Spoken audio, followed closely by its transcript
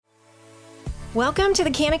Welcome to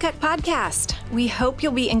the Cunningham podcast. We hope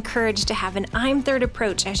you'll be encouraged to have an I'm Third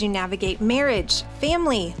approach as you navigate marriage,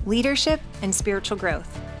 family, leadership, and spiritual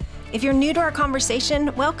growth. If you're new to our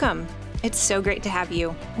conversation, welcome. It's so great to have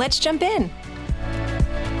you. Let's jump in.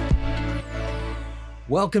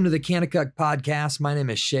 Welcome to the Cunningham podcast. My name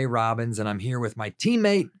is Shay Robbins, and I'm here with my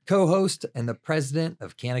teammate, co-host, and the president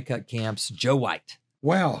of Cunningham Camps, Joe White.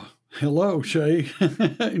 Wow. Hello, Shay.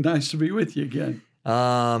 Nice to be with you again.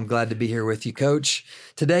 I'm glad to be here with you, Coach.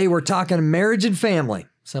 Today, we're talking marriage and family,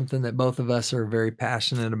 something that both of us are very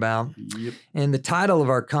passionate about. Yep. And the title of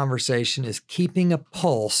our conversation is Keeping a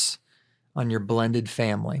Pulse on Your Blended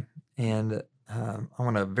Family. And I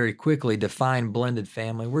want to very quickly define blended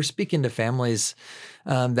family. We're speaking to families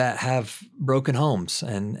that have broken homes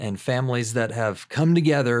and families that have come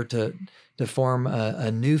together to form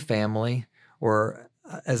a new family, or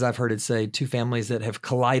as I've heard it say, two families that have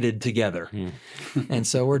collided together. And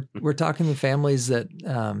so we're talking to families that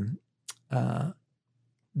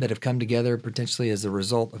have come together potentially as a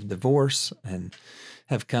result of divorce and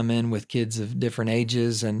have come in with kids of different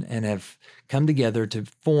ages and have come together to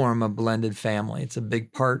form a blended family. It's a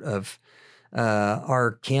big part of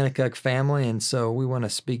our Cunningham family, and so we want to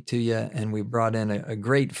speak to you, and we brought in a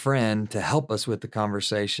great friend to help us with the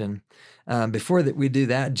conversation. Before that we do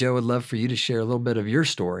that, Joe, would love for you to share a little bit of your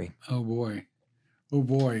story. Oh, boy.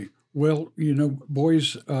 Well,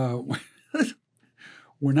 boys,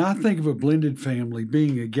 when I think of a blended family,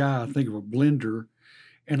 being a guy, I think of a blender,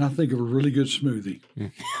 and I think of a really good smoothie.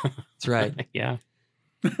 That's right. Yeah.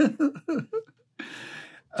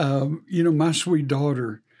 My sweet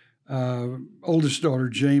daughter, oldest daughter,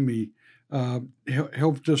 Jamie,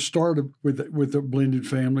 helped us start with a blended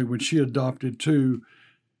family when she adopted two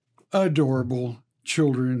adorable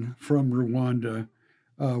children from Rwanda,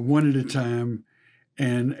 one at a time,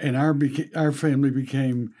 and our family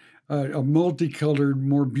became a multicolored,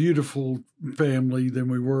 more beautiful family than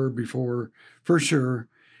we were before, for sure.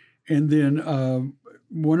 And then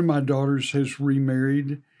one of my daughters has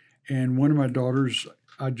remarried, and one of my daughters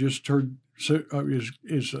I just heard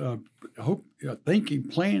is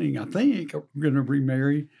planning. I think I'm going to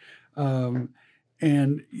remarry.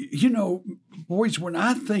 And, boys, when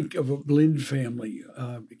I think of a blended family,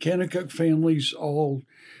 Cunningham families all,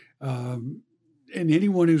 and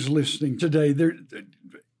anyone who's listening today,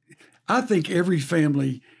 I think every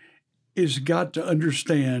family has got to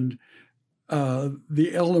understand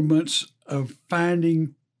the elements of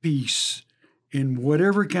finding peace in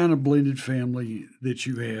whatever kind of blended family that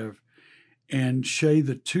you have. And Shay,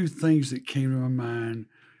 the two things that came to my mind,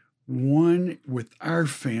 one, with our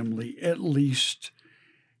family, at least,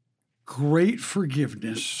 great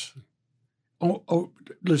forgiveness. Oh,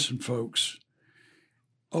 listen, folks,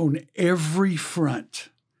 on every front,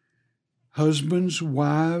 husbands,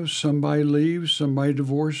 wives, somebody leaves, somebody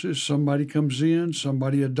divorces, somebody comes in,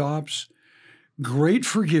 somebody adopts. Great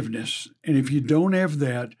forgiveness. And if you don't have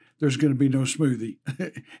that, there's going to be no smoothie,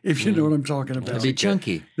 if you know what I'm talking about. It'll be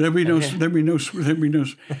chunky. There'll be no. And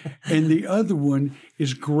the other one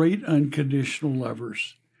is great unconditional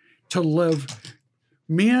lovers. To love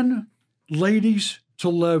men, ladies, to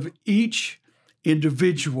love each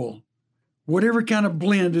individual, whatever kind of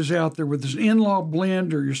blend is out there, with this in-law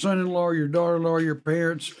blend or your son-in-law, or your daughter-in-law, your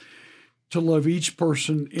parents, to love each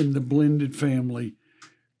person in the blended family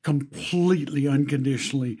completely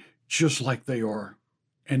unconditionally, just like they are.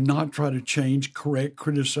 And not try to change, correct,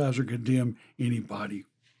 criticize, or condemn anybody.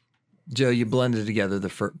 Joe, you blended together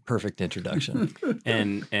the perfect introduction.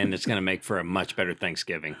 And it's going to make for a much better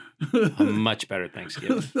Thanksgiving. A much better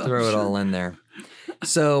Thanksgiving. Throw it all in there.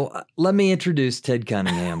 So let me introduce Ted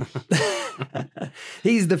Cunningham.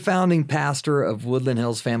 He's the founding pastor of Woodland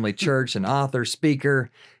Hills Family Church, an author, speaker.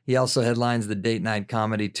 He also headlines the Date Night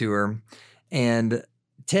Comedy Tour. And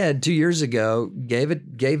Ted, 2 years ago,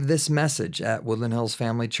 gave this message at Woodland Hills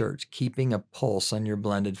Family Church, keeping a pulse on your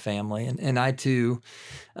blended family. And I, too,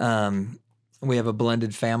 we have a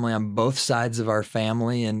blended family on both sides of our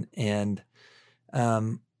family. And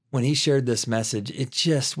when he shared this message, it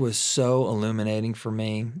just was so illuminating for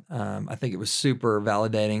me. I think it was super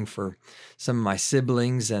validating for some of my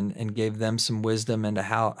siblings and gave them some wisdom into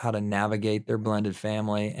how to navigate their blended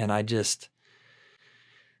family. And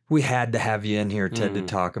we had to have you in here, Ted, to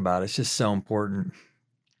talk about it. It's just so important.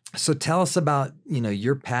 So tell us about,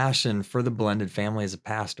 your passion for the blended family as a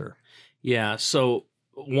pastor. Yeah. So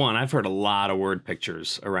one, I've heard a lot of word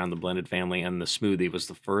pictures around the blended family, and the smoothie was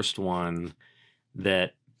the first one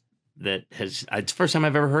that it's the first time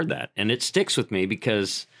I've ever heard that. And it sticks with me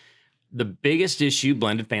because the biggest issue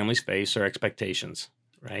blended families face are expectations,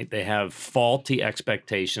 right? They have faulty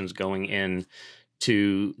expectations going in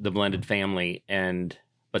to the blended family,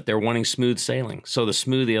 but they're wanting smooth sailing. So the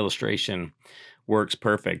smoothie illustration works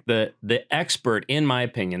perfect. The expert, in my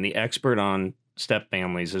opinion, the expert on step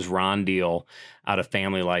families is Ron Deal out of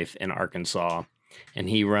Family Life in Arkansas, and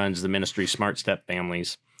he runs the ministry Smart Step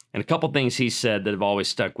Families. And a couple things he said that have always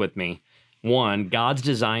stuck with me. One, God's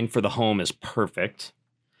design for the home is perfect.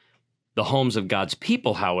 The homes of God's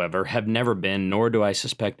people, however, have never been, nor do I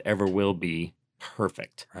suspect ever will be,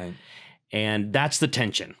 perfect. Right. And that's the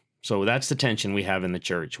tension. So that's the tension we have in the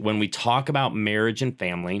church. When we talk about marriage and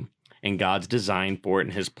family and God's design for it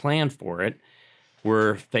and his plan for it,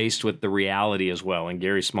 we're faced with the reality as well. And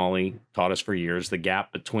Gary Smalley taught us for years the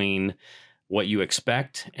gap between what you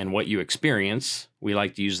expect and what you experience. We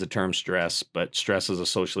like to use the term stress, but stress is a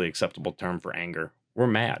socially acceptable term for anger. We're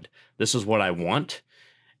mad. This is what I want,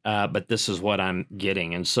 but this is what I'm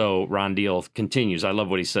getting. And so Ron Deal continues. I love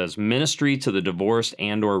what he says. Ministry to the divorced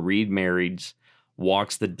and or remarrieds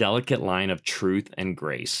walks the delicate line of truth and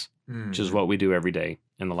grace, which is what we do every day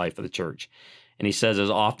in the life of the church. And he says is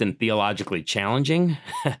often theologically challenging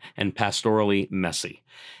and pastorally messy.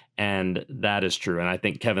 And that is true. And I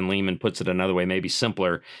think Kevin Lehman puts it another way, maybe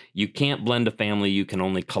simpler. You can't blend a family, you can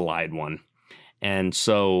only collide one. And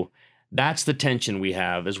so that's the tension we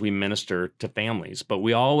have as we minister to families. But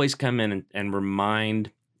we always come in and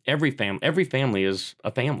remind every family is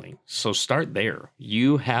a family. So start there.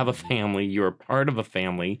 You have a family. You're a part of a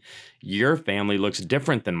family. Your family looks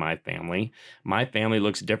different than my family. My family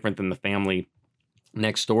looks different than the family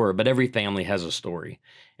next door, but every family has a story.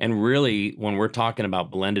 And really, when we're talking about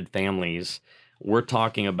blended families, we're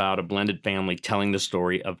talking about a blended family telling the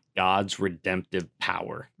story of God's redemptive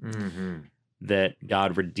power, that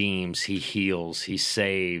God redeems, he heals, he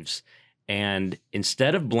saves. And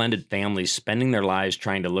instead of blended families spending their lives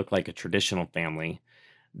trying to look like a traditional family,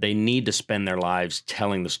 they need to spend their lives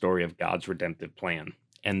telling the story of God's redemptive plan.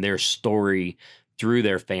 And their story through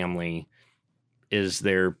their family is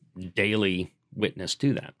their daily witness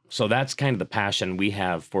to that. So that's kind of the passion we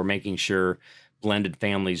have for making sure blended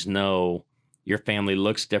families know your family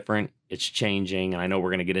looks different, it's changing. And I know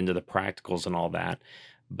we're going to get into the practicals and all that,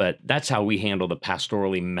 but that's how we handle the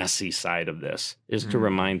pastorally messy side of this, is to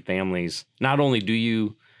remind families, not only do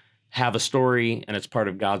you have a story and it's part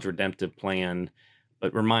of God's redemptive plan,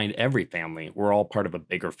 but remind every family we're all part of a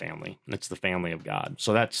bigger family. It's the family of God.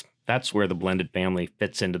 So that's where the blended family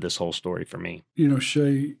fits into this whole story for me. You know,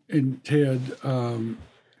 Shay and Ted,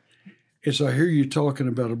 as I hear you talking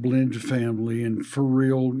about a blended family, and for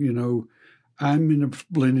real, you know, I'm in a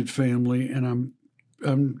blended family, and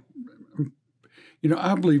I'm you know,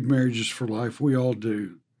 I believe marriage is for life. We all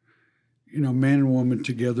do. You know, man and woman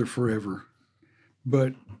together forever.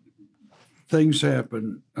 But things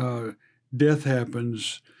happen. Death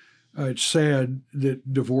happens. It's sad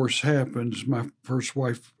that divorce happens. My first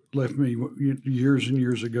wife left me years and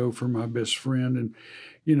years ago for my best friend, and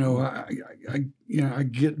you know, I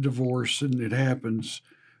get divorced and it happens.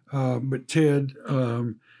 But Ted,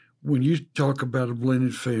 when you talk about a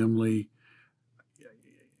blended family,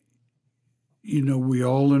 you know, we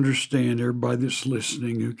all understand, everybody that's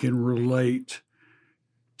listening who can relate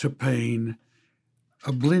to pain.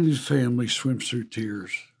 A blended family swims through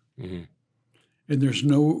tears, and there's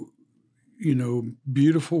no, you know,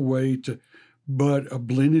 beautiful way to. But a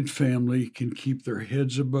blended family can keep their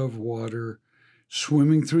heads above water,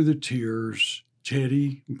 swimming through the tears.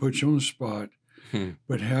 Teddy, and put you on the spot.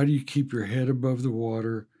 But how do you keep your head above the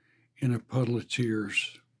water in a puddle of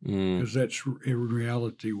tears? Because that's in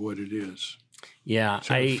reality what it is. Yeah, that's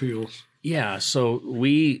how it feels. Yeah, so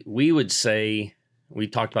we would say, we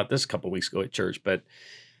talked about this a couple of weeks ago at church, but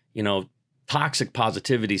you know, toxic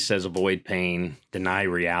positivity says avoid pain, deny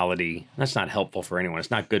reality. That's not helpful for anyone.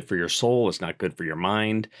 It's not good for your soul. It's not good for your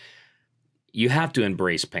mind. You have to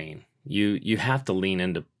embrace pain. You have to lean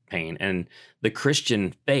into pain. And the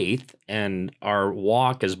Christian faith and our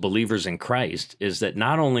walk as believers in Christ is that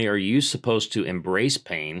not only are you supposed to embrace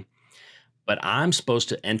pain, but I'm supposed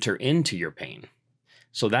to enter into your pain.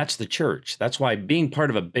 So that's the church. That's why being part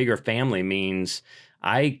of a bigger family means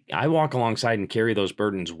I walk alongside and carry those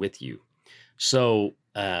burdens with you. So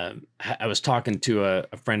I was talking to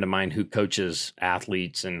a friend of mine who coaches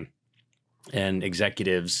athletes and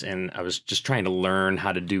executives, and I was just trying to learn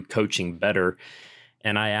how to do coaching better.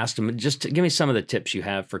 And I asked him, just to give me some of the tips you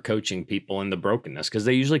have for coaching people in the brokenness, because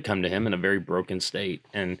they usually come to him in a very broken state.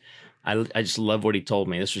 And I just love what he told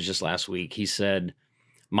me. This was just last week. He said,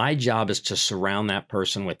 my job is to surround that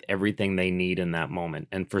person with everything they need in that moment.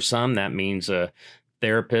 And for some, that means a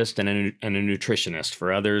therapist and a nutritionist.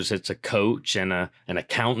 For others, it's a coach and an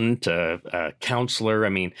accountant, a counselor. I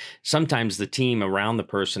mean, sometimes the team around the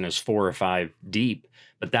person is 4 or 5 deep,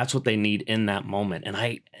 but that's what they need in that moment. And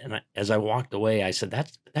I as I walked away, I said,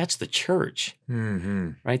 that's the church,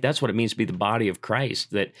 right? That's what it means to be the body of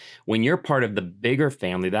Christ. That when you're part of the bigger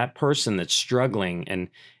family, that person that's struggling, and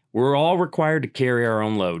we're all required to carry our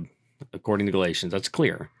own load, according to Galatians. That's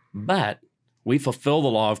clear. But we fulfill the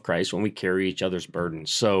law of Christ when we carry each other's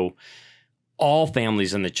burdens. So all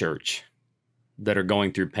families in the church that are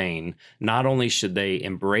going through pain, not only should they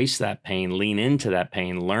embrace that pain, lean into that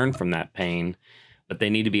pain, learn from that pain, but they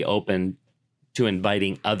need to be open to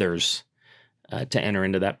inviting others to enter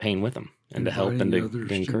into that pain with them and to help and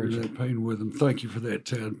to encourage that pain with them. Thank you for that,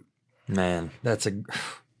 Ted. Man, that's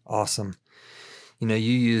awesome. You know,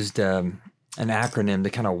 you used an acronym to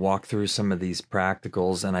kind of walk through some of these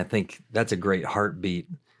practicals, and I think that's a great heartbeat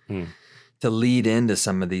to lead into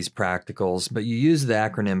some of these practicals. But you use the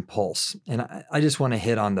acronym PULSE, and I just want to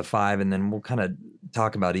hit on the 5, and then we'll kind of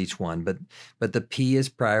talk about each one. But the P is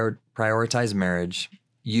prioritize marriage.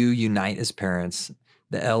 U, unite as parents.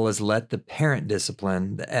 The L is let the parent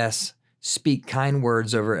discipline. The S, speak kind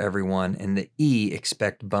words over everyone. And the E,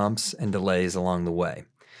 expect bumps and delays along the way.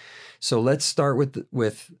 So let's start with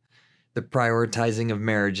the prioritizing of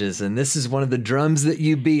marriages. And this is one of the drums that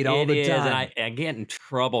you beat all the time. And I get in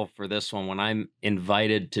trouble for this one when I'm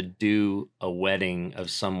invited to do a wedding of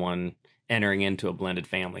someone entering into a blended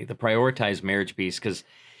family. The prioritized marriage piece, because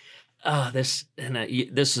this,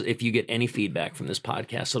 if you get any feedback from this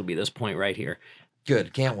podcast, it'll be this point right here.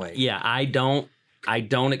 Good, can't wait. Yeah, I don't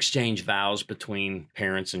exchange vows between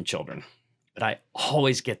parents and children, but I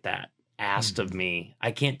always get that asked of me.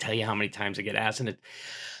 I can't tell you how many times I get asked, and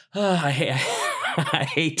I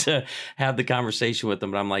hate to have the conversation with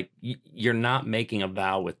them, but I'm like, you're not making a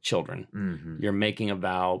vow with children. Mm-hmm. You're making a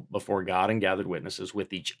vow before God and gathered witnesses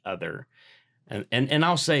with each other. And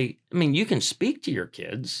I'll say, I mean, you can speak to your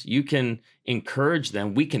kids, you can encourage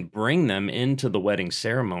them, we can bring them into the wedding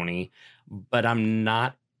ceremony, but I'm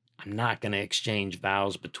not going to exchange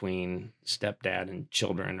vows between stepdad and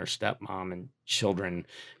children or stepmom and children,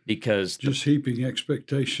 because just heaping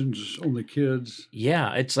expectations on the kids.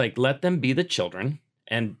 Yeah, it's like, let them be the children.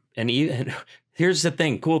 And here's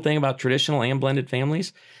the cool thing about traditional and blended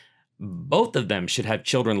families, both of them should have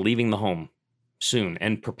children leaving the home soon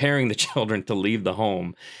and preparing the children to leave the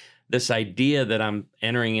home. This idea that I'm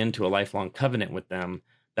entering into a lifelong covenant with them,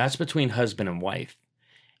 that's between husband and wife.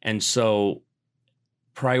 And so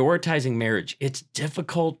prioritizing marriage, it's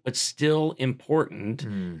difficult, but still important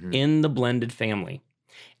in the blended family.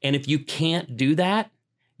 And if you can't do that,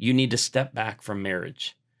 you need to step back from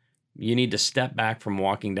marriage. You need to step back from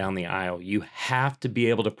walking down the aisle. You have to be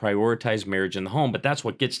able to prioritize marriage in the home. But that's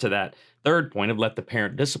what gets to that third point of let the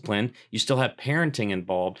parent discipline. You still have parenting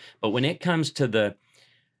involved. But when it comes to the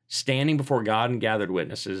standing before God and gathered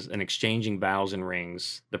witnesses and exchanging vows and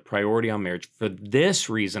rings, the priority on marriage, for this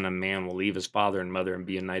reason, a man will leave his father and mother and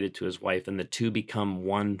be united to his wife, and the two become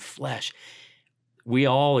one flesh. We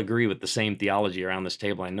all agree with the same theology around this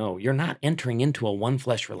table. I know you're not entering into a one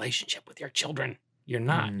flesh relationship with your children. You're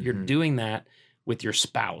not. You're doing that with your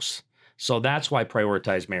spouse. So that's why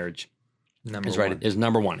prioritized marriage is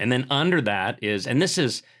number one. And then under that is, and this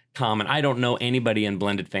is common, I don't know anybody in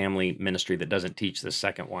blended family ministry that doesn't teach the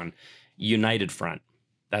second one, united front.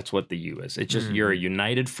 That's what the U is. It's just you're a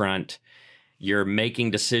united front. You're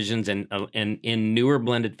making decisions, and in newer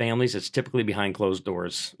blended families, it's typically behind closed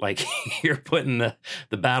doors. Like you're putting the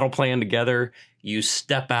battle plan together. You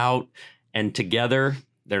step out, and together,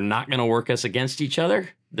 they're not going to work us against each other.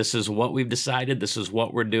 This is what we've decided. This is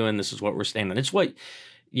what we're doing. This is what we're standing on. It's what,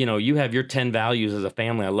 you have your 10 values as a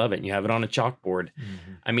family. I love it. And you have it on a chalkboard.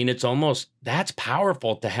 I mean, that's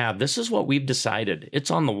powerful to have. This is what we've decided.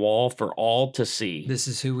 It's on the wall for all to see. This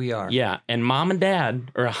is who we are. Yeah. And mom and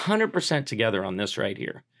dad are 100% together on this right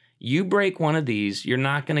here. You break one of these, you're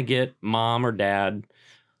not going to get mom or dad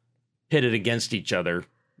pitted against each other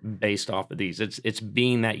based off of these. It's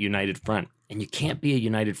being that united front. And you can't be a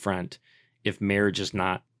united front if marriage is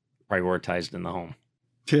not prioritized in the home.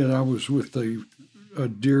 Ted, I was with a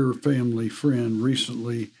dear family friend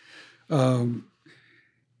recently, and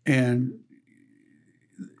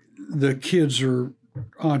the kids are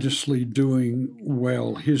honestly doing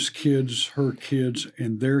well. His kids, her kids,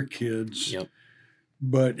 and their kids. Yep.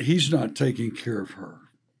 But he's not taking care of her.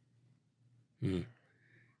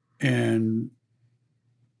 And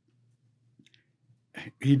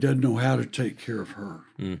he doesn't know how to take care of her.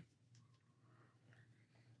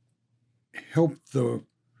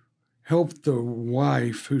 help the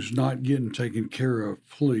wife who's not getting taken care of,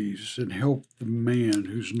 please, and help the man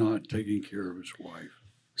who's not taking care of his wife.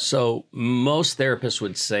 So most therapists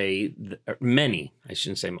would say, many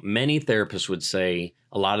therapists would say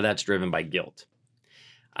a lot of that's driven by guilt.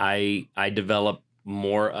 I develop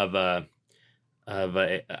more of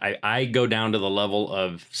I go down to the level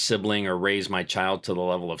of sibling or raise my child to the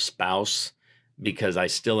level of spouse because I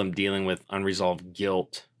still am dealing with unresolved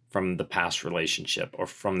guilt from the past relationship or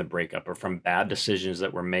from the breakup or from bad decisions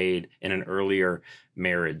that were made in an earlier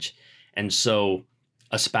marriage. And so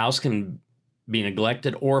a spouse can be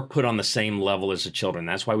neglected or put on the same level as the children.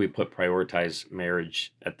 That's why we prioritize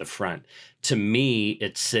marriage at the front. To me,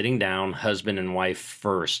 it's sitting down, husband and wife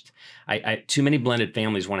first. Too many blended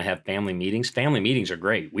families want to have family meetings. Family meetings are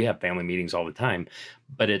great. We have family meetings all the time,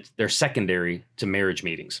 but they're secondary to marriage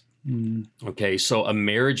meetings. Okay, so a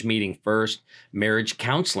marriage meeting first, marriage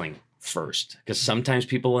counseling first, because sometimes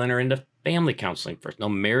people enter into family counseling first. No,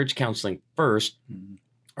 marriage counseling first.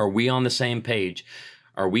 Are we on the same page?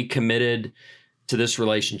 Are we committed to this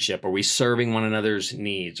relationship? Are we serving one another's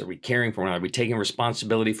needs? Are we caring for one another? Are we taking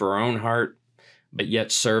responsibility for our own heart, but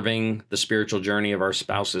yet serving the spiritual journey of our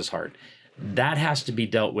spouse's heart? That has to be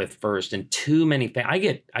dealt with first. And too many, I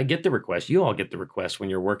get the request. You all get the request when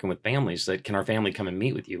you're working with families that, can our family come and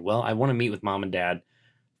meet with you? Well, I want to meet with mom and dad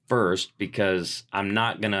first because I'm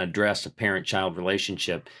not going to address a parent-child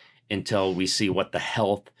relationship until we see what the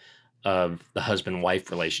health of the husband-wife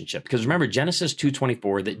relationship. Because remember, Genesis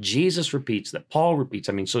 2:24 that Jesus repeats, that Paul repeats.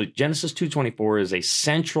 So Genesis 2:24 is a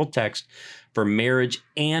central text for marriage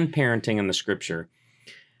and parenting in the scripture.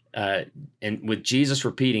 And with Jesus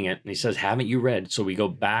repeating it, and he says, haven't you read? So we go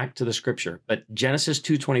back to the scripture. But Genesis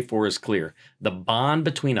 2:24 is clear. The bond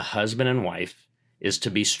between a husband and wife is to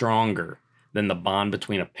be stronger than the bond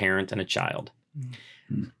between a parent and a child.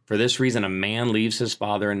 Mm-hmm. For this reason, a man leaves his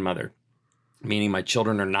father and mother, meaning my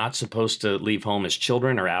children are not supposed to leave home as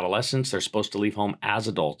children or adolescents. They're supposed to leave home as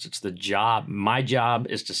adults. It's the job. My job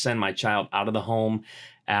is to send my child out of the home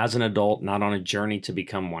as an adult, not on a journey to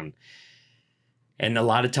become one. And a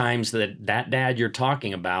lot of times that dad you're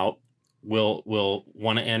talking about will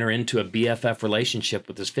want to enter into a BFF relationship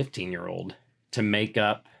with his 15-year-old to make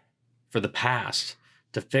up for the past,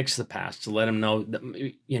 to fix the past, to let him know that,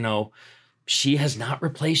 she has not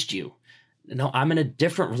replaced you. No, I'm in a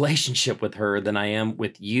different relationship with her than I am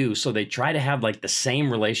with you. So they try to have like the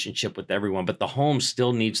same relationship with everyone, but the home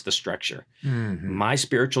still needs the structure. Mm-hmm. My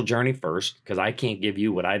spiritual journey first, because I can't give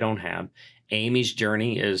you what I don't have. Amy's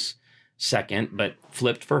journey is second, but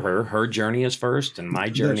flipped for her. Her journey is first, and my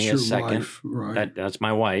journey is second. Wife, right. That's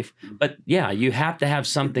my wife. But yeah, you have to have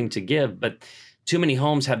something to give. But too many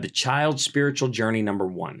homes have the child's spiritual journey number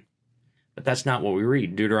one. But that's not what we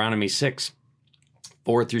read. Deuteronomy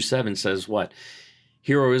 6:4-7 says what?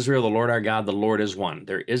 Hear, O Israel, the Lord our God, the Lord is one.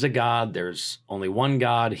 There is a God. There's only one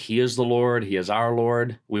God. He is the Lord. He is our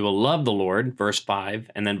Lord. We will love the Lord, verse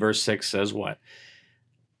 5. And then verse 6 says what?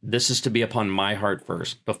 This is to be upon my heart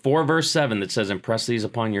first. Before verse 7 that says, impress these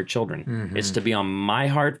upon your children. Mm-hmm. It's to be on my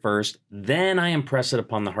heart first. Then I impress it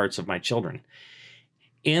upon the hearts of my children.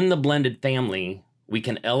 In the blended family, we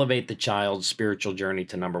can elevate the child's spiritual journey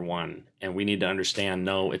to number one. And we need to understand,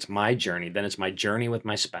 no, it's my journey. Then it's my journey with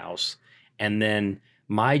my spouse. And then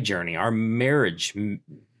my journey, our marriage,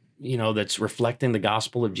 that's reflecting the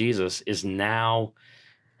gospel of Jesus is now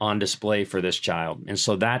on display for this child. And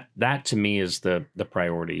so that to me is the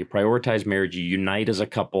priority. You prioritize marriage, you unite as a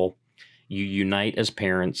couple, you unite as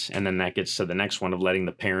parents, and then that gets to the next one of letting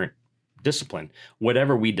the parent discipline.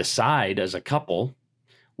 Whatever we decide as a couple,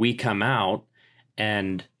 we come out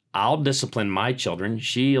and I'll discipline my children,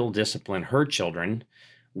 she'll discipline her children,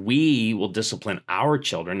 we will discipline our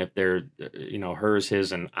children if they're, hers,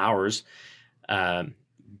 his, and ours. But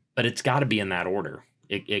it's got to be in that order.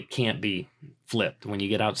 It can't be flipped. When you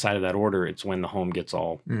get outside of that order, it's when the home gets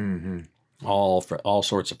all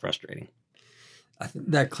sorts of frustrating. I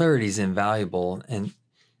think that clarity is invaluable, and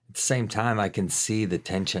at the same time, I can see the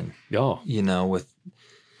tension. Oh, with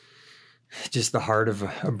just the heart of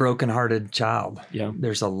a broken-hearted child. Yeah,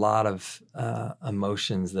 there's a lot of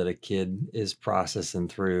emotions that a kid is processing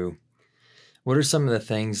through. What are some of the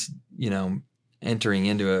things entering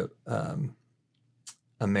into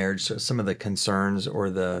a marriage, so some of the concerns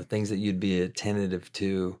or the things that you'd be attentive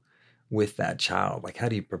to with that child? Like, how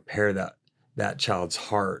do you prepare that child's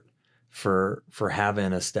heart for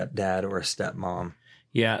having a stepdad or a stepmom?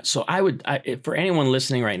 Yeah. So for anyone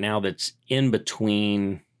listening right now that's in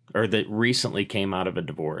between or that recently came out of a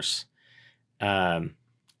divorce,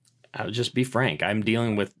 I'll just be frank. I'm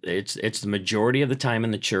dealing with it's the majority of the time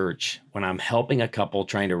in the church when I'm helping a couple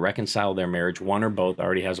trying to reconcile their marriage. One or both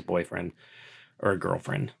already has a boyfriend or a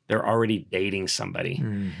girlfriend. They're already dating somebody.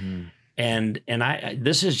 Mm-hmm. And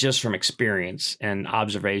this is just from experience and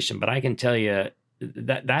observation, but I can tell you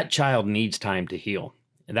that child needs time to heal.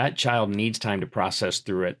 That child needs time to process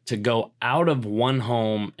through it, to go out of one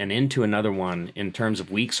home and into another one in terms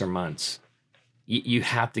of weeks or months. You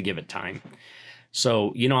have to give it time.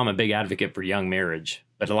 So, I'm a big advocate for young marriage,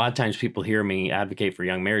 but a lot of times people hear me advocate for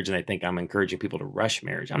young marriage and they think I'm encouraging people to rush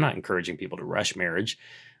marriage. I'm not encouraging people to rush marriage.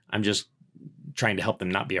 I'm just trying to help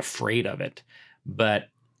them not be afraid of it. But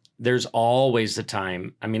there's always the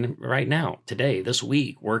time. I mean, right now, today, this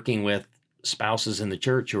week, working with spouses in the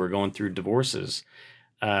church who are going through divorces,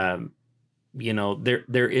 there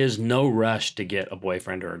is no rush to get a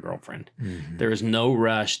boyfriend or a girlfriend. Mm-hmm. There is no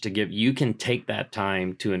rush to you can take that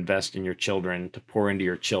time to invest in your children, to pour into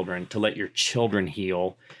your children, to let your children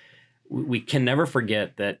heal. We can never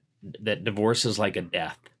forget that divorce is like a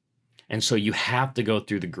death. And so you have to go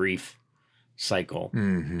through the grief cycle.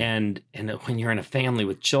 Mm-hmm. And when you're in a family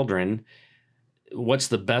with children, what's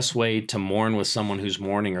the best way to mourn with someone who's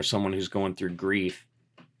mourning or someone who's going through grief?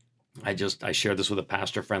 I shared this with a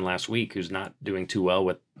pastor friend last week who's not doing too well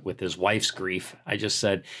with his wife's grief. I just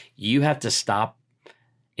said, you have to stop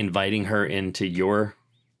inviting her into your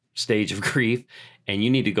stage of grief, and you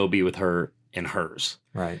need to go be with her in hers.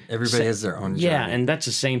 Right. Everybody has their own journey. Yeah, and that's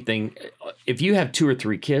the same thing. If you have 2 or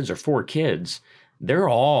 3 kids or 4 kids, they're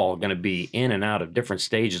all going to be in and out of different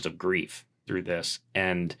stages of grief through this.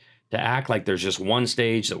 And to act like there's just one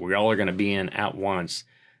stage that we all are going to be in at once,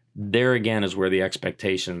 there again is where the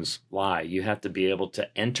expectations lie. You have to be able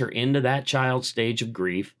to enter into that child's stage of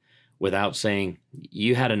grief without saying,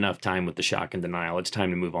 you had enough time with the shock and denial. It's time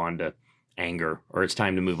to move on to anger, or it's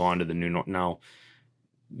time to move on to the new normal. No,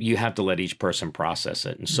 you have to let each person process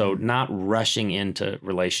it. And so not rushing into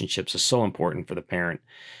relationships is so important for the parent.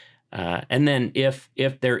 And then if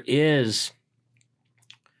there is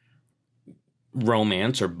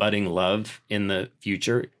romance or budding love in the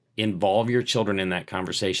future, involve your children in that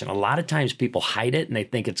conversation. A lot of times people hide it and they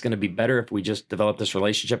think it's going to be better if we just develop this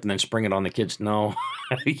relationship and then spring it on the kids. No,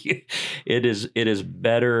 it is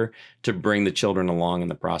better to bring the children along in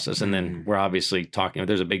the process. And then we're obviously talking,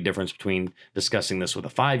 there's a big difference between discussing this with a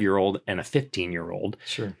 5-year-old and a 15-year-old.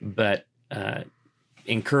 Sure. But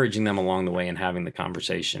encouraging them along the way and having the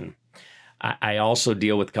conversation. I also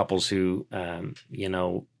deal with couples who,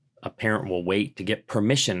 a parent will wait to get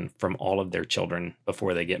permission from all of their children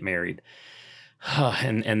before they get married.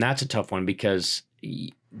 And that's a tough one because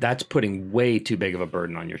that's putting way too big of a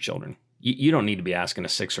burden on your children. You don't need to be asking a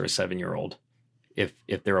 6 or a 7-year-old if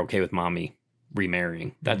they're okay with mommy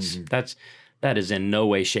remarrying. That is in no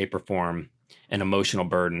way, shape, or form an emotional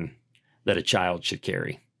burden that a child should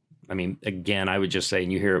carry. I mean, again, I would just say,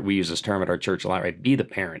 and you hear it, we use this term at our church a lot, right? Be the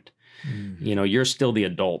parent. Mm-hmm. You're still the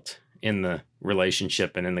adult in the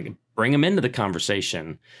relationship and bring them into the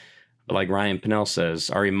conversation. But like Ryan Pinnell says,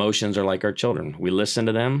 our emotions are like our children. We listen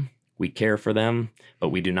to them, we care for them, but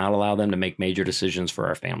we do not allow them to make major decisions for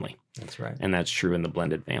our family. That's right. And that's true in the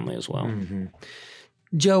blended family as well. Mm-hmm.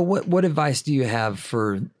 Joe, what advice do you have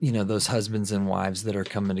for, those husbands and wives that are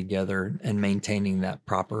coming together and maintaining that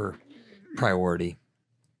proper priority?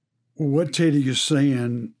 What Teddy is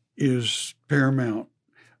saying is paramount.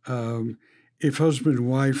 If husband and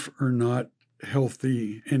wife are not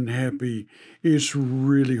healthy and happy, it's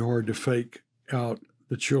really hard to fake out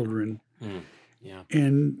the children. Yeah.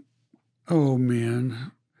 And, oh,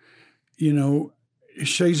 man,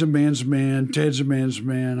 Shay's a man's man, Ted's a man's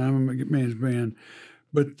man, I'm a man's man.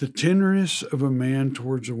 But the tenderness of a man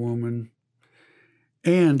towards a woman,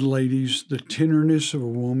 and ladies, the tenderness of a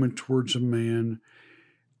woman towards a man,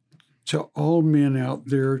 to all men out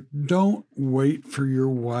there, don't wait for your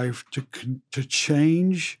wife to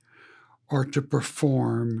change or to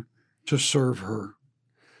perform to serve her.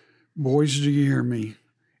 Boys, do you hear me?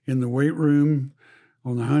 In the weight room,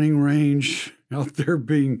 on the hunting range, out there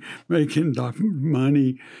making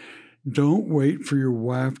money, don't wait for your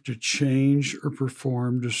wife to change or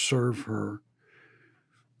perform to serve her.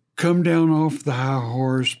 Come down off the high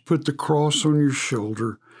horse, put the cross on your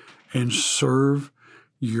shoulder, and serve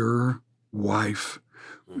your wife.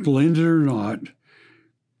 Blended or not,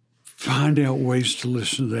 find out ways to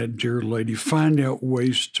listen to that dear lady. Find out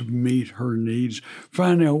ways to meet her needs.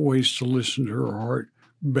 Find out ways to listen to her heart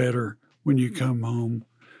better when you come home.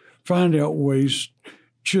 Find out ways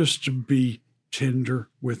just to be tender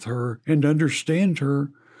with her and understand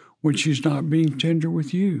her when she's not being tender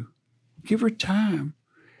with you. Give her time.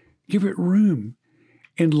 Give it room.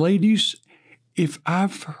 And ladies, if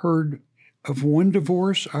I've heard of one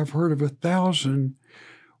divorce, I've heard of 1,000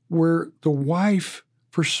 where the wife,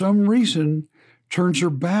 for some reason, turns her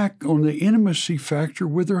back on the intimacy factor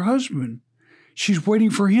with her husband. She's waiting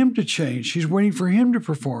for him to change. She's waiting for him to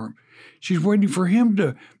perform. She's waiting for him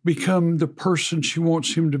to become the person she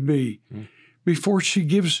wants him to be before she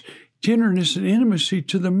gives tenderness and intimacy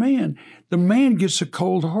to the man. The man gets a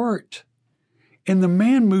cold heart, and the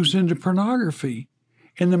man moves into pornography,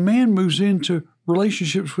 and the man moves into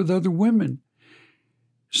relationships with other women.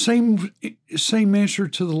 Same answer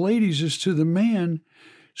to the ladies as to the man.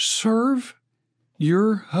 Serve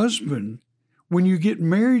your husband. When you get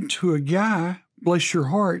married to a guy, bless your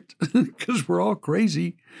heart, because we're all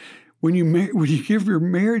crazy. When you give your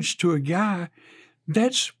marriage to a guy,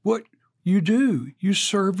 that's what you do. You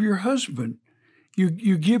serve your husband.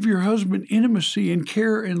 You give your husband intimacy and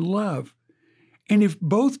care and love. And if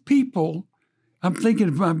both people, I'm thinking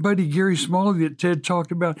of my buddy Gary Smalley that Ted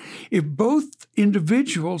talked about, if both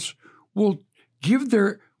individuals will give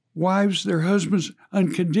their wives, their husbands,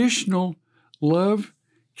 unconditional love,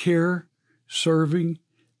 care, serving,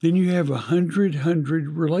 then you have 100-100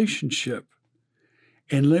 relationship.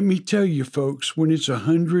 And let me tell you, folks, when it's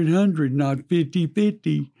 100-100, not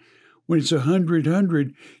 50-50, when it's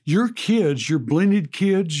 100-100, your kids, your blended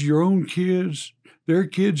kids, your own kids, their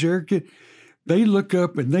kids, they look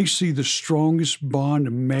up and they see the strongest bond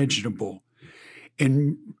imaginable.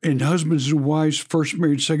 And husbands and wives, first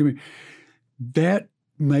married, second married, that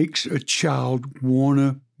makes a child want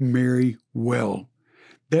to marry well.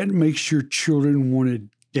 That makes your children want to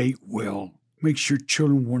date well, makes your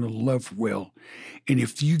children want to love well. And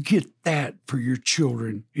if you get that for your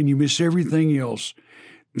children and you miss everything else,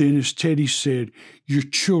 then as Teddy said, your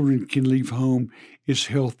children can leave home as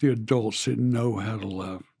healthy adults that know how to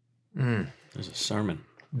love. That was a sermon.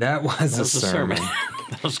 That was a sermon.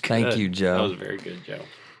 That was good. Thank you, Joe. That was very good, Joe.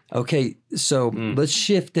 Okay, so let's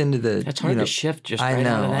shift into the... It's hard to shift just right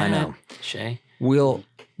out of that, I know. Shay.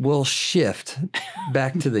 We'll shift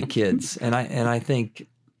back to the kids. And I think,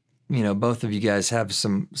 both of you guys have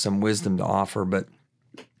some wisdom to offer, but,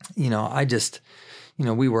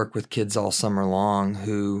 we work with kids all summer long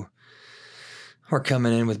who are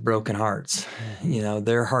coming in with broken hearts.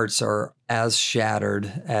 Their hearts are as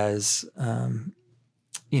shattered as,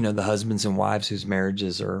 the husbands and wives whose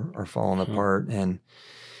marriages are falling apart.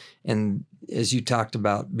 And as you talked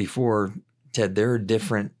about before, Ted, there are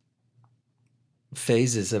different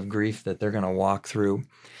phases of grief that they're going to walk through.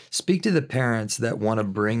 Speak to the parents that want to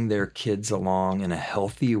bring their kids along in a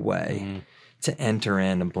healthy way to enter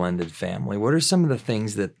in a blended family. What are some of the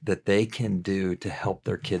things that they can do to help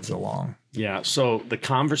their kids along? Yeah, so the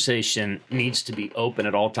conversation needs to be open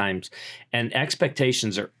at all times, and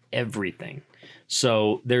expectations are everything.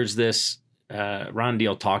 So there's this, Ron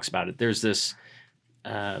Deal talks about it, there's this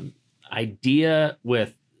idea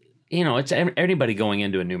with, it's everybody going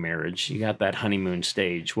into a new marriage. You got that honeymoon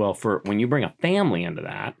stage. Well, when you bring a family into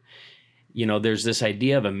that, there's this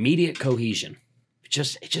idea of immediate cohesion.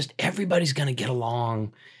 It's just everybody's going to get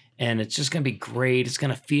along, and it's just going to be great. It's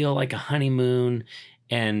going to feel like a honeymoon.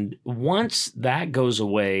 And once that goes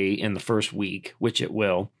away in the first week, which it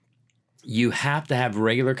will, you have to have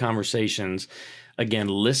regular conversations. Again,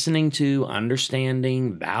 listening to,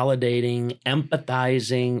 understanding, validating,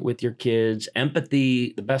 empathizing with your kids.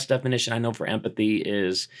 Empathy, the best definition I know for empathy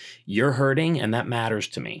is you're hurting and that matters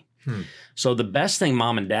to me. So the best thing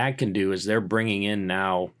mom and dad can do is they're bringing in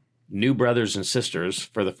now new brothers and sisters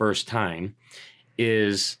for the first time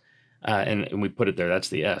is, and we put it there, that's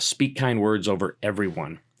the S, speak kind words over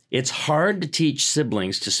everyone. It's hard to teach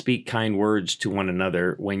siblings to speak kind words to one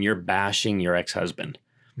another when you're bashing your ex-husband.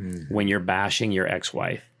 When you're bashing your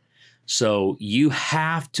ex-wife. So you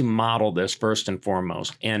have to model this first and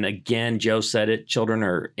foremost. And again, Joe said it, children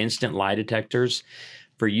are instant lie detectors.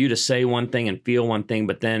 For you to say one thing and feel one thing,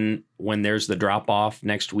 but then when there's the drop-off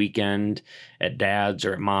next weekend at dad's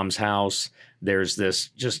or at mom's house, there's this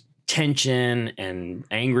just tension and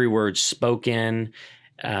angry words spoken.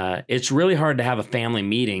 It's really hard to have a family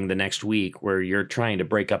meeting the next week where you're trying to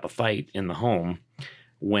break up a fight in the home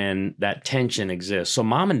when that tension exists. So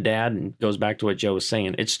mom and dad, and goes back to what Joe was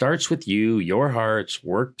saying, it starts with you, your hearts,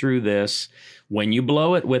 work through this. When you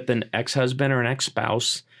blow it with an ex-husband or an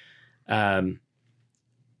ex-spouse,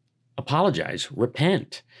 apologize,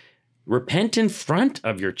 repent in front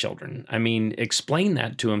of your children. I mean, explain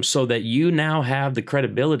that to them so that you now have the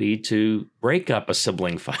credibility to break up a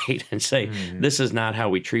sibling fight and say, this is not how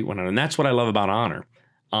we treat one another. And that's what I love about honor.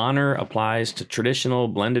 Honor applies to traditional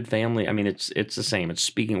blended family. I mean, it's the same. It's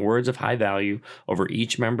speaking words of high value over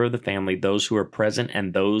each member of the family, those who are present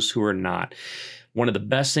and those who are not. One of the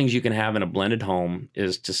best things you can have in a blended home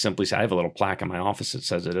is to simply say, I have a little plaque in my office that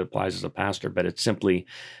says it applies as a pastor, but it's simply,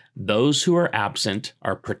 those who are absent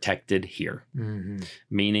are protected here. Mm-hmm.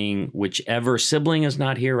 Meaning whichever sibling is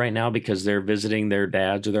not here right now because they're visiting their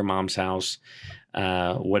dad's or their mom's house,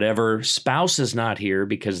 whatever spouse is not here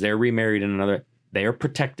because they're remarried in another, they are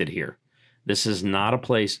protected here. This is not a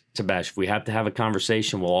place to bash. If we have to have a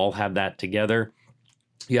conversation, we'll all have that together.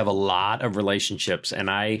 You have a lot of relationships, and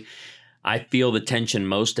I feel the tension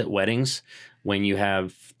most at weddings when you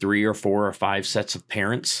have 3 or 4 or 5 sets of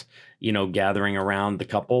parents, gathering around the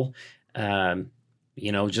couple.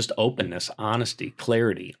 Just openness, honesty,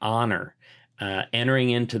 clarity, honor,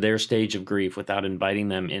 entering into their stage of grief without inviting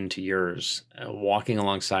them into yours, walking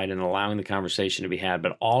alongside and allowing the conversation to be had.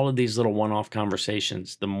 But all of these little one-off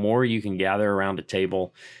conversations, the more you can gather around a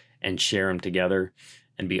table and share them together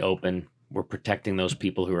and be open, we're protecting those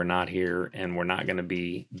people who are not here, and we're not going to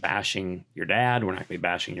be bashing your dad. We're not going to be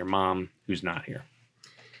bashing your mom who's not here.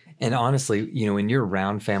 And honestly, when you're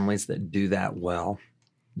around families that do that well,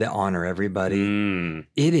 that honor everybody,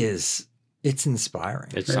 it's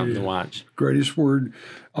inspiring. It's something to watch. Greatest word,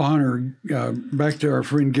 honor. Back to our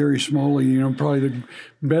friend Gary Smalley, probably the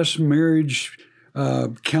best marriage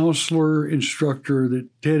counselor, instructor that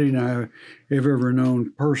Teddy and I have ever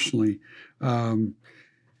known personally.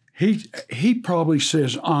 He probably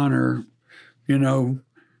says honor,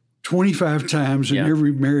 25 times in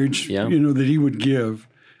every marriage, that he would give.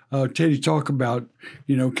 Teddy, talk about,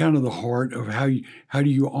 kind of the heart of how do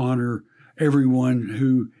you honor everyone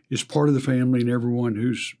who is part of the family and everyone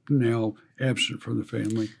who's now absent from the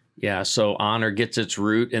family. Yeah, so honor gets its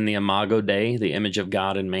root in the Imago Dei, the image of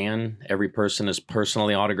God in man. Every person is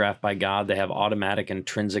personally autographed by God. They have automatic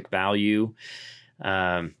intrinsic value.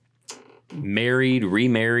 Married,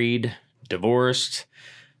 remarried, divorced,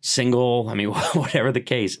 single, whatever the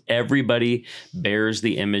case, everybody bears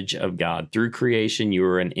the image of God. Through creation, you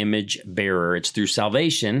are an image bearer. It's through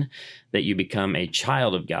salvation that you become a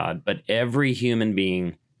child of God, but every human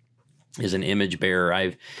being is an image bearer.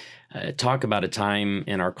 I've talk about a time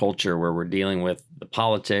in our culture where we're dealing with the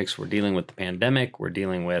politics, we're dealing with the pandemic, we're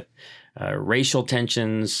dealing with racial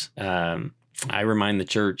tensions. I remind the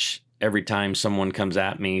church every time someone comes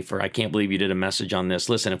at me for, I can't believe you did a message on this.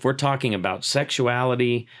 Listen, if we're talking about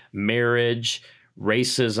sexuality, marriage,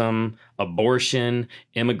 racism, abortion,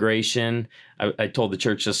 immigration, I told the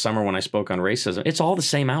church this summer when I spoke on racism, it's all the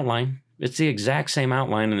same outline. It's the exact same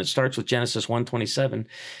outline, and it starts with Genesis 1:27,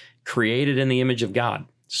 created in the image of God.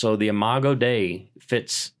 So the Imago Dei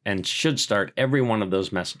fits and should start every one of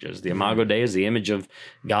those messages. The Imago Dei is the image of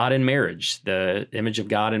God in marriage, the image of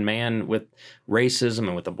God in man with racism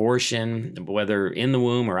and with abortion, whether in the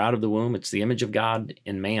womb or out of the womb, it's the image of God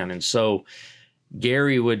in man. And so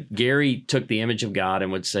Gary took the image of God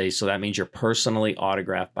and would say, so that means you're personally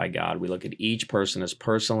autographed by God. We look at each person as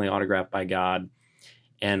personally autographed by God.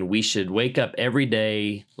 And we should wake up every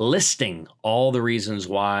day listing all the reasons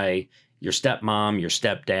why your stepmom, your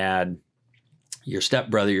stepdad, your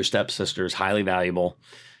stepbrother, your stepsister is highly valuable.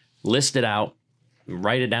 List it out,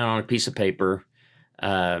 write it down on a piece of paper,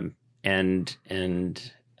 and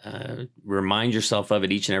remind yourself of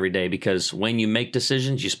it each and every day, because when you make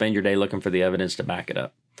decisions, you spend your day looking for the evidence to back it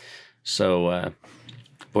up. So,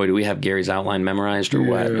 boy, do we have Gary's outline memorized or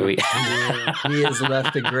what? Do we? He has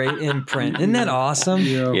left a great imprint. Isn't that awesome?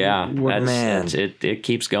 Yeah, it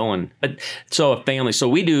keeps going. But so a family, so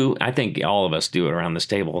we do, I think all of us do it around this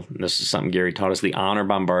table. This is something Gary taught us, the honor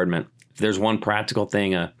bombardment. If there's one practical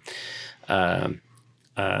thing a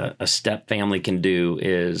step family can do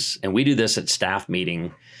is, and we do this at staff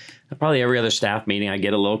meeting, probably every other staff meeting, I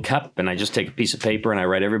get a little cup and I just take a piece of paper and I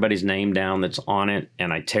write everybody's name down that's on it,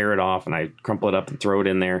 and I tear it off and I crumple it up and throw it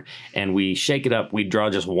in there, and we shake it up. We draw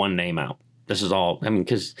just one name out. This is all,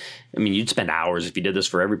 because you'd spend hours if you did this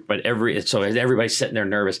for so everybody's sitting there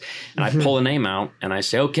nervous, and I pull a name out and I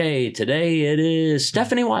say, okay, today it is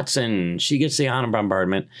Stephanie Watson. She gets the honor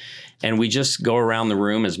bombardment. And we just go around the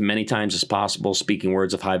room as many times as possible, speaking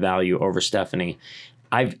words of high value over Stephanie.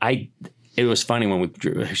 It was funny when we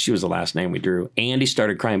drew, she was the last name we drew. Andy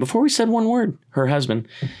started crying before we said one word, her husband.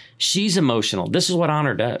 She's emotional. This is what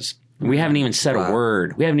honor does. We haven't even said a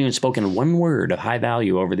word. We haven't even spoken one word of high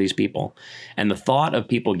value over these people. And the thought of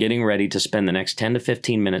people getting ready to spend the next 10 to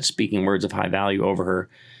 15 minutes speaking words of high value over her,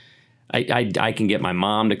 I can get my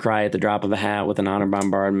mom to cry at the drop of a hat with an honor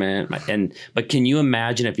bombardment. But can you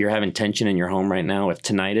imagine if you're having tension in your home right now, if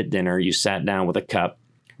tonight at dinner you sat down with a cup,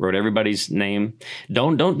 wrote everybody's name.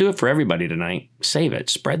 Don't do it for everybody tonight. Save it.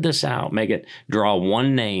 Spread this out. Make it, draw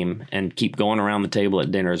one name and keep going around the table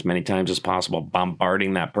at dinner as many times as possible,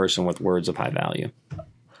 bombarding that person with words of high value.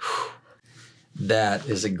 That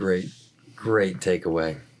is a great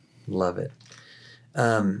takeaway. Love it.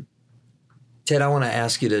 Ted, I want to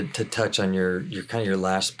ask you to touch on your kind of your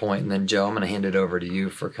last point, and then Joe, I'm going to hand it over to you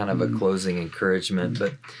for kind of a closing encouragement.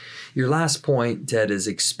 But your last point, Ted, is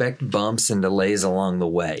expect bumps and delays along the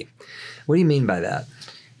way. What do you mean by that?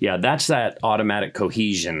 Yeah, that's that automatic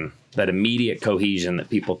cohesion, that immediate cohesion that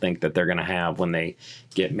people think that they're going to have when they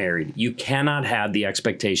get married. You cannot have the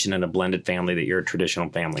expectation in a blended family that you're a traditional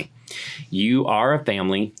family. You are a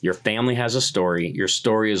family. Your family has a story. Your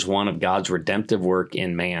story is one of God's redemptive work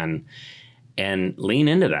in man. And lean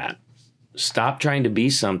into that. Stop trying to be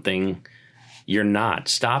something you're not.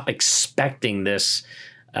 Stop expecting this,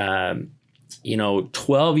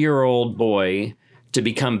 12-year-old boy to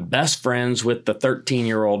become best friends with the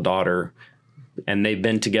 13-year-old daughter, and they've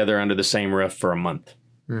been together under the same roof for a month.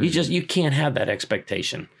 Mm-hmm. You can't have that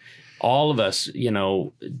expectation. All of us,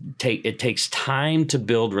 it takes time to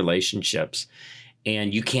build relationships,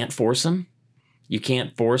 and you can't force them. You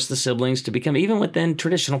can't force the siblings to become, even within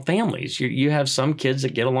traditional families. You have some kids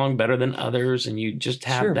that get along better than others, and you just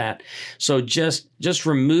have that. So just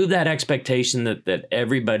remove that expectation that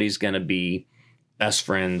everybody's going to be best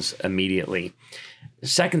friends immediately. The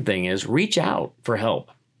second thing is reach out for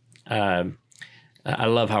help. I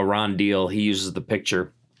love how Ron Deal, he uses the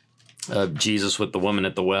picture of Jesus with the woman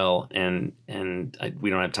at the well, and we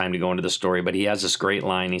don't have time to go into the story, but he has this great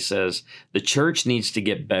line. He says, the church needs to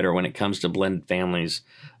get better when it comes to blended families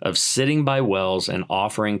of sitting by wells and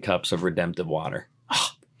offering cups of redemptive water.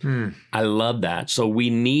 I love that. So we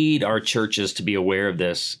need our churches to be aware of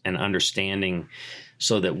this and understanding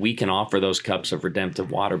so that we can offer those cups of redemptive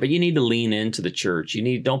water. But you need to lean into the church.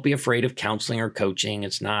 Don't be afraid of counseling or coaching.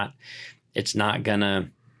 It's not gonna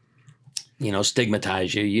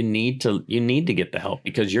stigmatize you. You need to get the help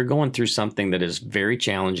because you're going through something that is very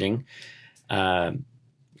challenging, can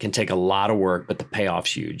take a lot of work, but the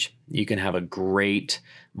payoff's huge. You can have a great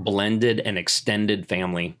blended and extended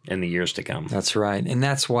family in the years to come. That's right. And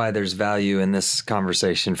that's why there's value in this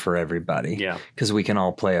conversation for everybody. Yeah. Because we can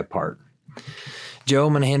all play a part. Joe,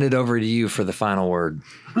 I'm going to hand it over to you for the final word.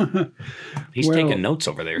 He's taking notes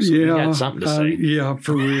over there, so he got something to say. Yeah,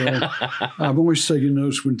 for real. I'm always taking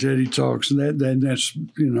notes when Teddy talks, and that's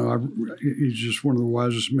he's just one of the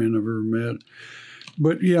wisest men I've ever met.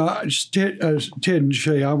 But yeah, Ted and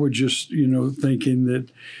Shay, I was just thinking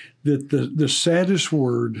that the saddest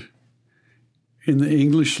word in the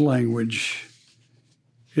English language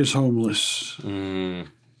is homeless.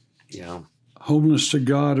 Yeah, homeless to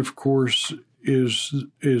God, of course, is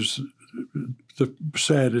the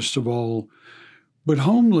saddest of all, but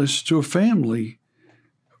homeless to a family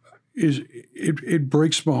it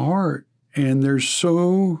breaks my heart. And there's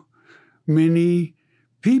so many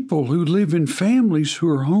people who live in families who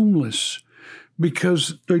are homeless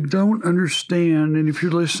because they don't understand. And if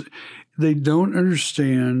you're listening, they don't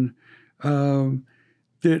understand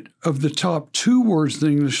that of the top two words in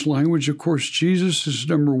the English language, of course, Jesus is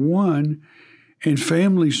number one and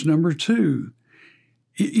family's number two.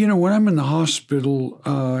 When I'm in the hospital,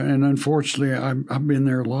 and unfortunately I've been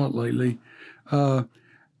there a lot lately, and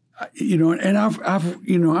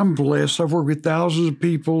I'm blessed. I've worked with thousands of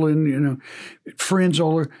people and, friends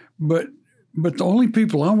all over, but the only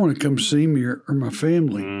people I want to come see me are my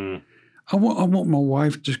family. I want my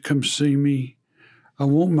wife to come see me. I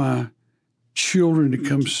want my children to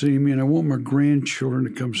come see me, and I want my grandchildren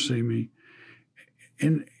to come see me.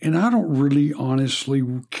 And I don't really honestly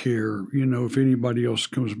care, if anybody else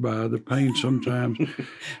comes by. The pain sometimes.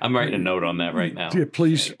 I'm writing a note on that right now. Yeah,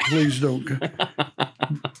 please don't.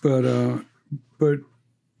 But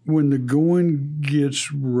when the going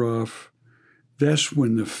gets rough, that's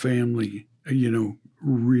when the family,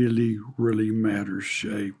 really, really matters,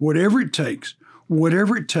 Shay. Whatever it takes,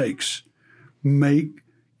 make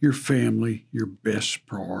your family your best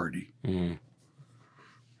priority.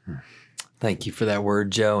 Thank you for that word,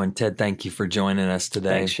 Joe. And Ted, thank you for joining us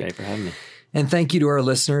today. Thanks, Shay, for having me. And thank you to our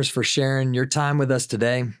listeners for sharing your time with us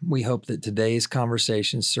today. We hope that today's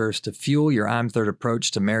conversation serves to fuel your I'm Third approach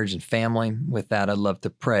to marriage and family. With that, I'd love to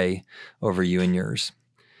pray over you and yours.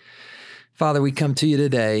 Father, we come to you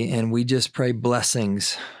today and we just pray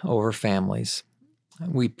blessings over families.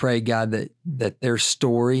 We pray, God, that their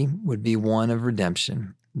story would be one of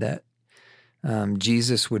redemption, that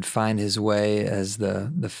Jesus would find his way as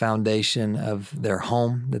the foundation of their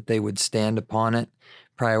home, that they would stand upon it,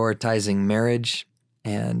 prioritizing marriage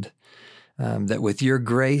and that with your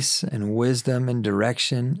grace and wisdom and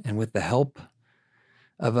direction and with the help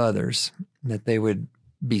of others, that they would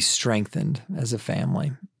be strengthened as a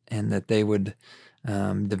family and that they would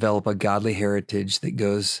develop a godly heritage that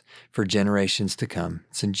goes for generations to come.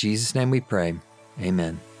 It's in Jesus' name we pray.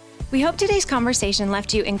 Amen. We hope today's conversation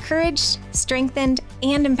left you encouraged, strengthened,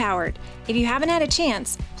 and empowered. If you haven't had a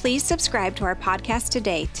chance, please subscribe to our podcast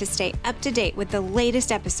today to stay up to date with the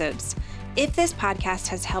latest episodes. If this podcast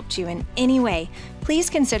has helped you in any way, please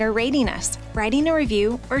consider rating us, writing a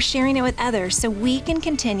review, or sharing it with others so we can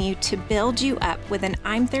continue to build you up with an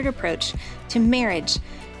I'm Third approach to marriage,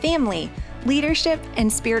 family, leadership,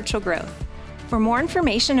 and spiritual growth. For more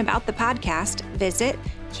information about the podcast, visit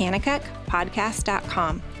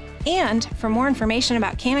kanakukpodcast.com. And for more information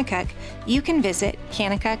about Kanakuk, you can visit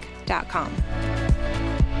kanakuk.com.